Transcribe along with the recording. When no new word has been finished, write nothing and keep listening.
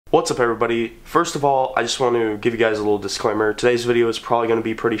What's up, everybody? First of all, I just want to give you guys a little disclaimer. Today's video is probably going to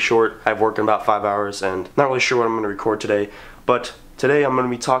be pretty short. I've worked in about 5 hours and not really sure what I'm going to record today, but today I'm going to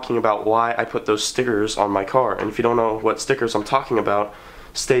be talking about why I put those stickers on my car. And if you don't know what stickers I'm talking about,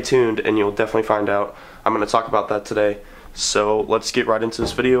 stay tuned and you'll definitely find out. I'm going to talk about that today. So let's get right into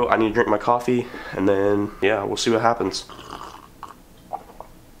this video. I need to drink my coffee and then, yeah, we'll see what happens.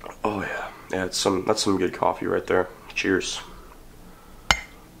 Oh yeah, that's some good coffee right there. Cheers.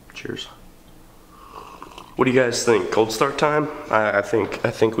 Cheers. What do you guys think? Cold start time? I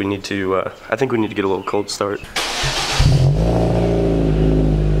think we need to get a little cold start.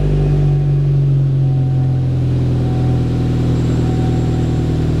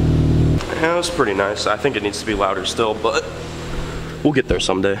 Yeah, it was pretty nice. I think it needs to be louder still, but we'll get there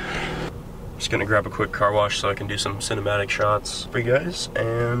someday. Just gonna grab a quick car wash so I can do some cinematic shots for you guys,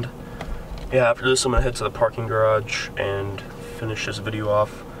 and yeah, after this I'm gonna head to the parking garage and finish this video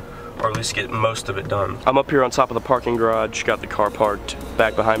off, or at least get most of it done. I'm up here on top of the parking garage, got the car parked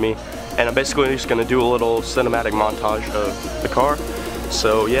back behind me, and I'm basically just gonna do a little cinematic montage of the car.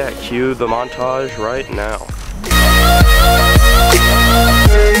 So yeah, cue the montage right now.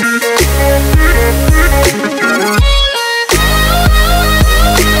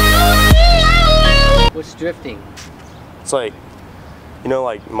 What's drifting? It's like, you know,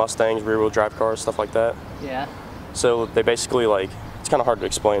 like Mustangs, rear-wheel drive cars, stuff like that. Yeah. So they basically, like, it's kind of hard to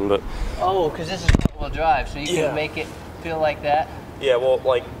explain, but... Oh, because this is front-wheel drive, so you can make it feel like that? Yeah, well,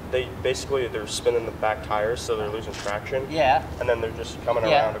 like, they're spinning the back tires, so they're losing traction. Yeah. And then they're just coming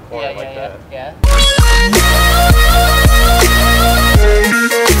around a corner like that. Yeah.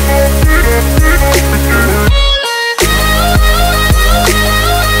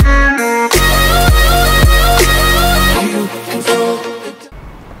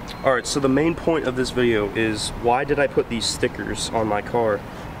 Alright, so the main point of this video is why did I put these stickers on my car,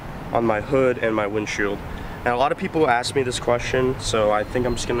 on my hood and my windshield? And a lot of people ask me this question, so I think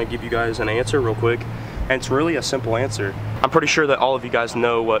I'm just gonna give you guys an answer real quick. And it's really a simple answer. I'm pretty sure that all of you guys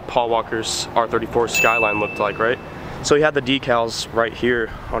know what Paul Walker's R34 Skyline looked like, right? So he had the decals right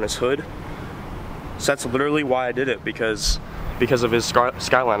here on his hood. So that's literally why I did it, because of his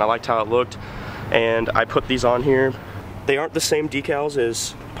Skyline. I liked how it looked, and I put these on here. They aren't the same decals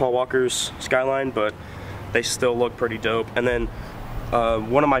as Paul Walker's Skyline, but they still look pretty dope. And then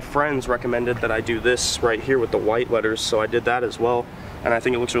one of my friends recommended that I do this right here with the white letters, so I did that as well, and I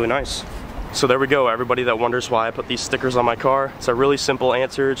think it looks really nice. So there we go, everybody that wonders why I put these stickers on my car. It's a really simple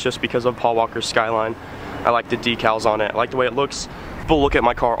answer. It's just because of Paul Walker's Skyline. I like the decals on it. I like the way it looks. People look at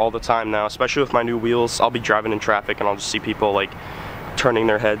my car all the time now, especially with my new wheels. I'll be driving in traffic and I'll just see people like turning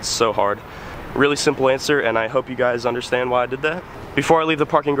their heads so hard. Really simple answer, and I hope you guys understand why I did that. Before I leave the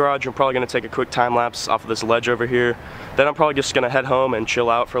parking garage, I'm probably gonna take a quick time lapse off of this ledge over here. Then I'm probably just gonna head home and chill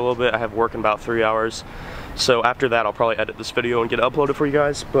out for a little bit. I have work in about 3 hours. So after that, I'll probably edit this video and get it uploaded for you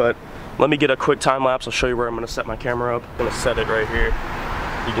guys. But let me get a quick time lapse. I'll show you where I'm gonna set my camera up. I'm gonna set it right here.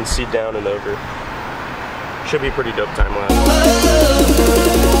 You can see down and over. Should be a pretty dope time lapse.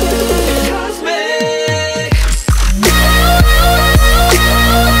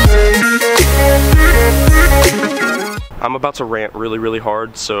 I'm about to rant really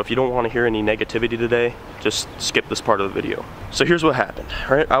hard, so if you don't want to hear any negativity today, just skip this part of the video. So here's what happened,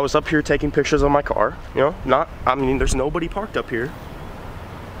 right? I was up here taking pictures of my car, you know, there's nobody parked up here.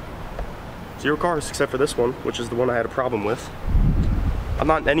 0 cars except for this one, which is the one I had a problem with. I'm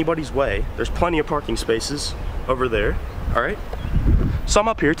not in anybody's way. There's plenty of parking spaces over there, all right? So I'm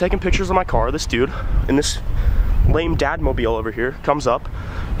up here taking pictures of my car. This dude in this lame dadmobile over here comes up.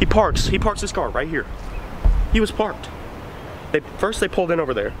 He parks his car right here. He was parked. First they pulled in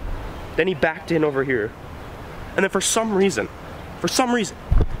over there, then he backed in over here, and then for some reason,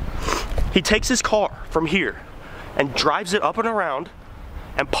 he takes his car from here and drives it up and around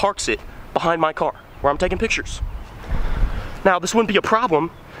and parks it behind my car where I'm taking pictures. Now this wouldn't be a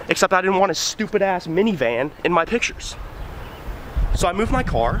problem, except I didn't want a stupid ass minivan in my pictures. So I moved my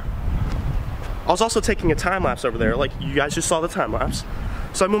car. I was also taking a time lapse over there, like you guys just saw the time lapse.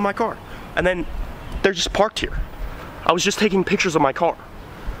 So I moved my car, and then they're just parked here. I was just taking pictures of my car,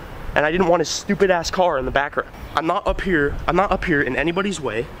 and I didn't want a stupid ass car in the background. I'm not up here in anybody's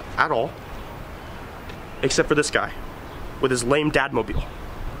way at all, except for this guy with his lame dadmobile.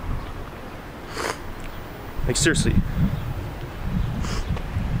 Like seriously.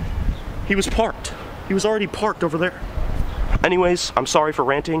 He was parked. He was already parked over there. Anyways, I'm sorry for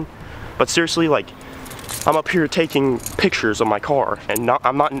ranting, but seriously, like, I'm up here taking pictures of my car, and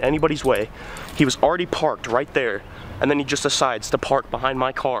I'm not in anybody's way. He was already parked right there, and then he just decides to park behind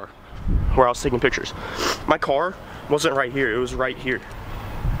my car where I was taking pictures. My car wasn't right here, it was right here.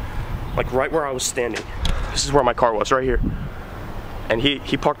 like right where I was standing. This is where my car was, right here. And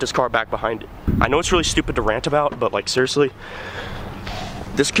he parked his car back behind it. I know it's really stupid to rant about, but like seriously,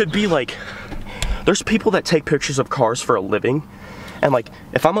 this could be like, there's people that take pictures of cars for a living, and like,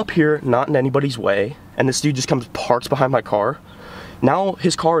 if I'm up here not in anybody's way, and this dude just comes parks behind my car, now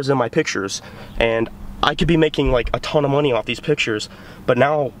his car is in my pictures, and I could be making like a ton of money off these pictures, but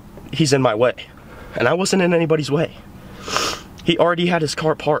now he's in my way, and I wasn't in anybody's way. He already had his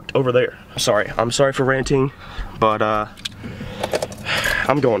car parked over there. I'm sorry for ranting, but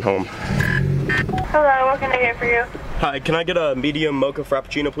I'm going home. Hello, what can I get for you? Hi, can I get a medium mocha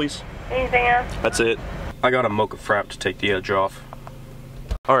frappuccino, please? Anything else? That's it. I got a mocha frap to take the edge off.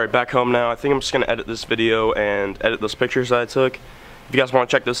 Alright, back home now. I think I'm just gonna edit this video and edit those pictures that I took. If you guys want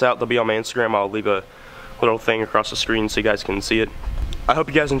to check this out, they'll be on my Instagram. I'll leave a little thing across the screen so you guys can see it. I hope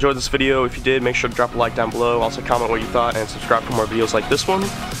you guys enjoyed this video. If you did, make sure to drop a like down below. Also comment what you thought and subscribe for more videos like this one.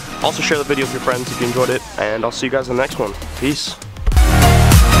 Also share the video with your friends if you enjoyed it, and I'll see you guys in the next one. Peace.